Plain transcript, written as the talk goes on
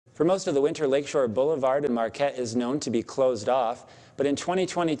For most of the winter, Lakeshore Boulevard in Marquette is known to be closed off, but in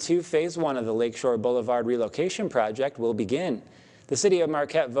 2022, Phase 1 of the Lakeshore Boulevard relocation project will begin. The City of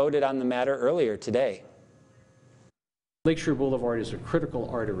Marquette voted on the matter earlier today. Lakeshore Boulevard is a critical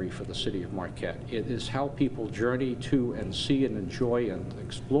artery for the City of Marquette. It is how people journey to and see and enjoy and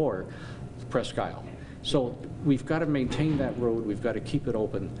explore Presque Isle. So we've got to maintain that road, we've got to keep it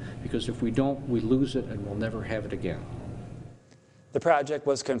open, because if we don't, we lose it and we'll never have it again. The project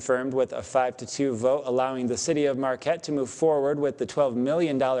was confirmed with a 5-2 vote, allowing the City of Marquette to move forward with the $12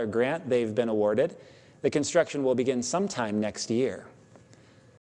 million grant they've been awarded. The construction will begin sometime next year.